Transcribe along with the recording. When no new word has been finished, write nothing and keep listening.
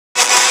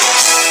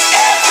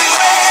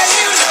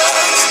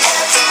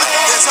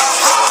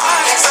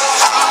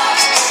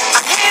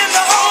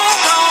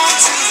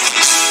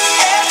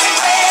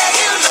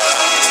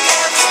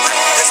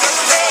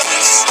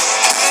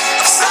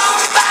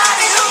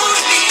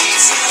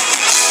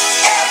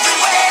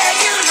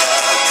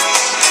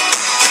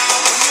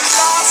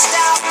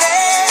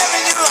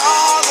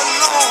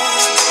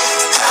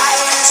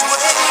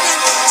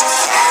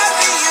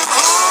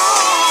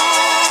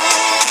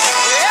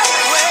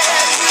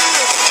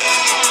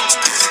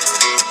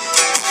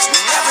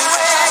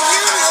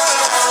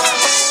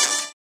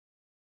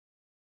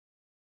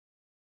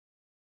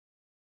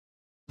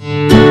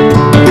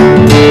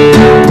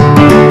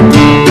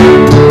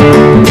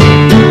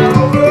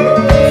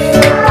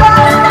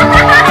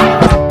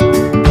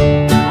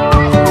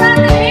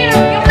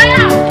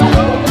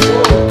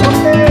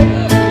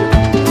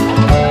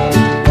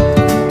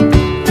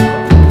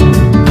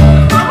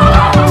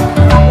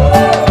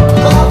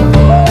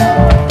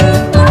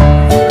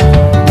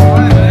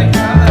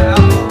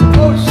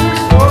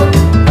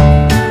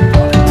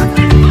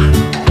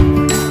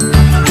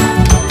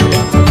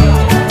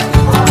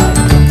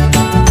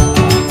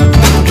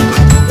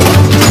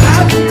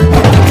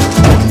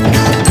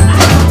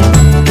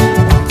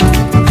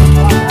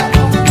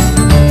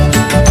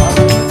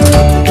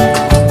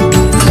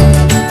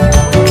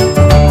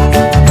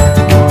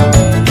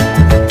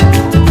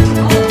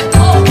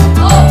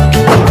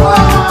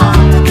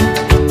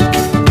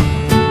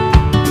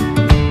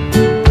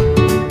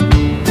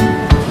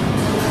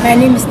My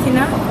name is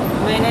Tina.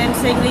 My name is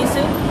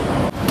Iglisu.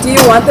 Do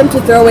you want them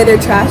to throw away their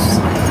trash?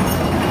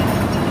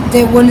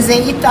 When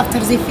they eat after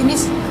they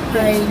finish,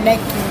 I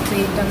like to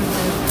eat them.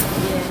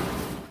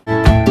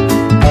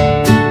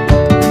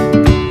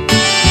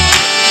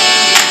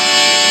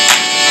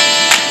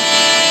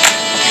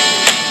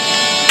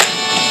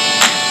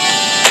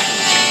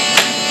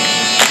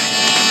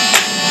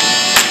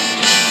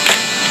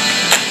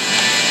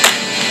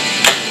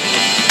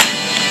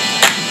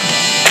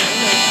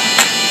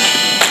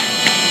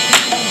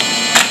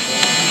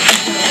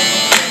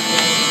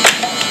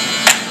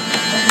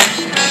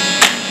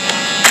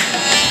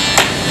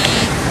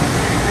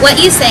 What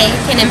you say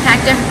can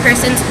impact a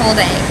person's whole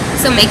day,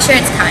 so make sure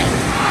it's kind.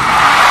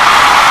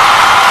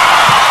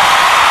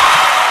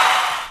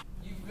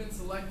 You've been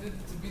selected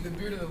to be the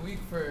Beard of the Week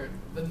for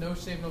the No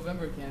Shave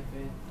November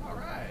campaign. All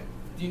right.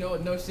 Do you know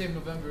what No Shave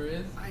November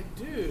is? I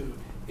do.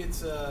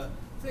 It's a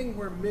thing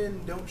where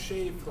men don't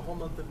shave for the whole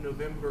month of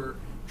November,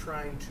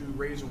 trying to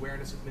raise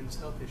awareness of men's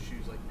health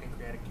issues like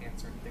pancreatic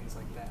cancer and things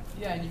like that.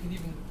 Yeah, and you can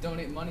even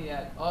donate money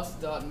at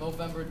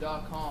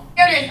us.movember.com.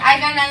 Ha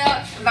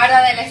ganado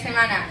Barda de la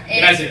Semana.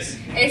 Gracias.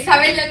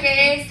 ¿Sabes lo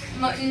que es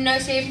No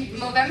Shave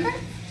November?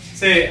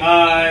 Sí,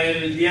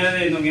 el día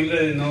de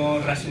noviembre de no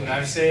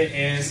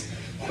rasurarse es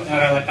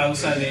para la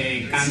causa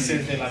de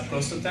cáncer de la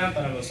próstata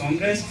para los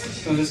hombres.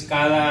 Entonces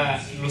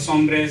los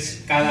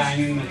hombres cada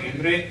año en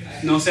noviembre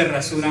no se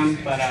rasuran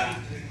para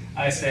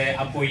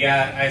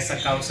apoyar a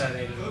esa causa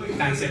del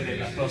cáncer de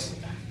la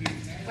próstata.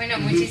 Bueno,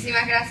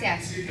 muchísimas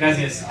gracias.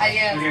 Gracias.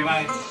 Adiós. Okay,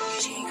 bye.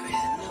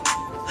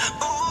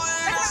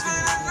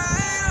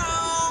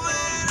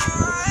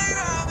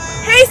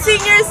 Hey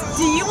seniors,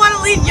 do you want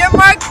to leave your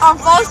mark on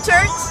Falls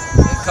Church?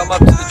 And come up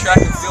to the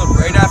track and field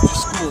right after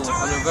school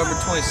on November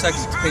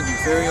 22nd to paint your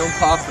very own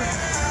paw print.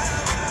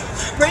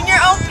 Bring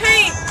your own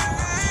paint.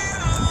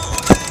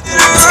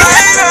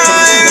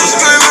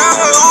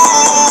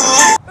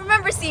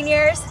 Remember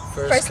seniors,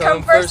 First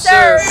come, first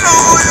serve.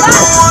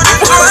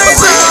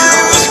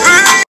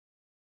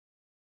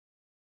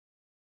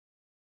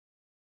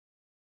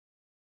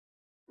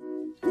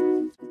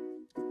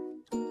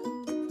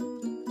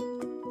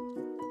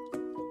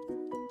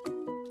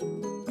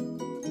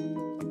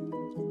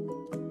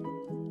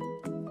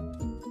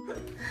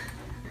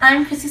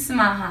 I'm Chrissy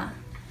Samaha.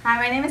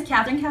 Hi, my name is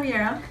Catherine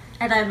Caballero.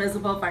 And I'm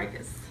Isabel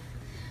Vargas.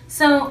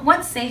 So,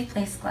 what's Safe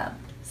Place Club?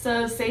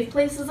 So, Safe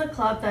Place is a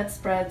club that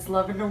spreads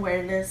love and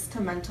awareness to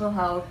mental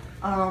health.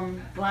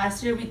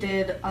 Last year we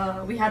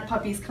had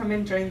puppies come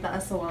in during the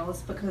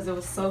SOLs because it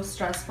was so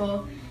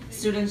stressful.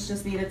 Students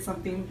just needed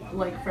something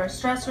like for a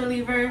stress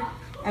reliever,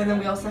 and then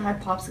we also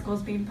had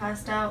popsicles being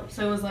passed out.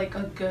 So it was like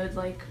a good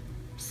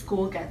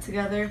school get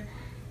together.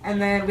 And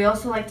then we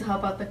also like to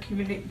help out the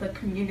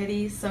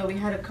community, so we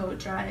had a coat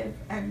drive,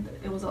 and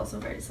it was also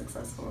very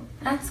successful.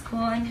 That's cool.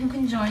 And who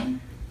can join?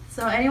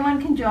 So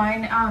anyone can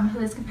join who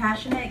is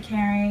compassionate,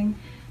 caring,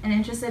 and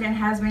interested and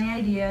has many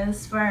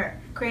ideas for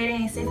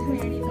creating a safe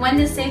community. When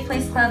does Safe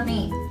Place Club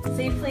meet?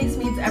 Safe Place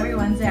meets every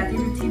Wednesday at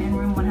 3:15 in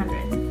room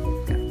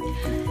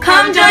 100.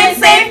 Come join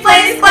Safe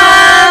Place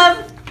Club!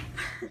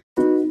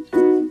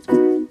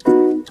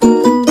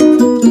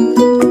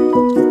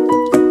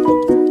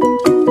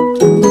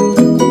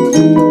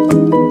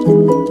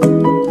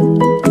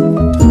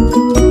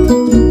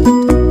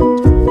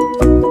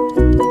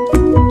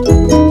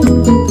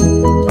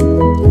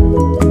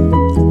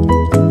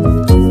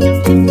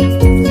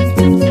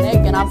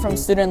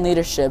 Student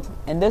leadership,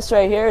 and this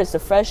right here is the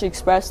Fresh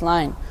Express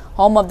line,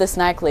 home of the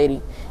snack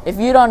lady. If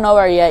you don't know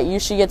her yet, you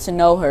should get to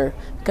know her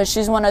because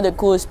she's one of the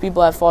coolest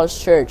people at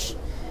Falls Church.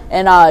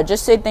 And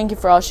just say thank you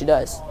for all she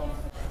does.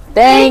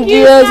 Thank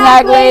you,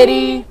 snack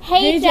lady.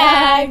 Hey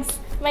Jags.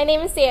 My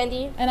name is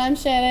Sandy. And I'm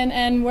Shannon,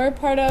 and we're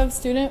part of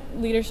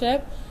student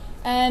leadership.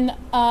 And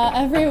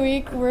every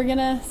week we're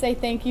gonna say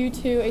thank you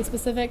to a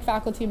specific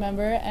faculty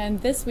member, and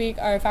this week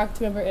our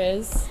faculty member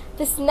is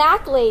the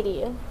snack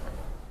lady.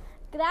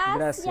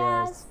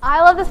 Gracias.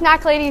 I love the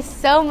snack lady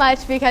so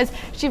much because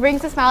she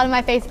brings a smile to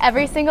my face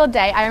every single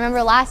day. I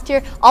remember last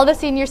year, all the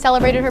seniors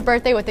celebrated her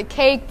birthday with a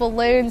cake,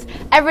 balloons.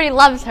 Everybody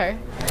loves her.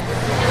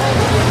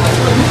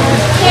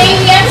 Hey,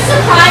 we have a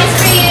surprise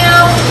for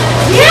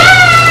you. Yeah!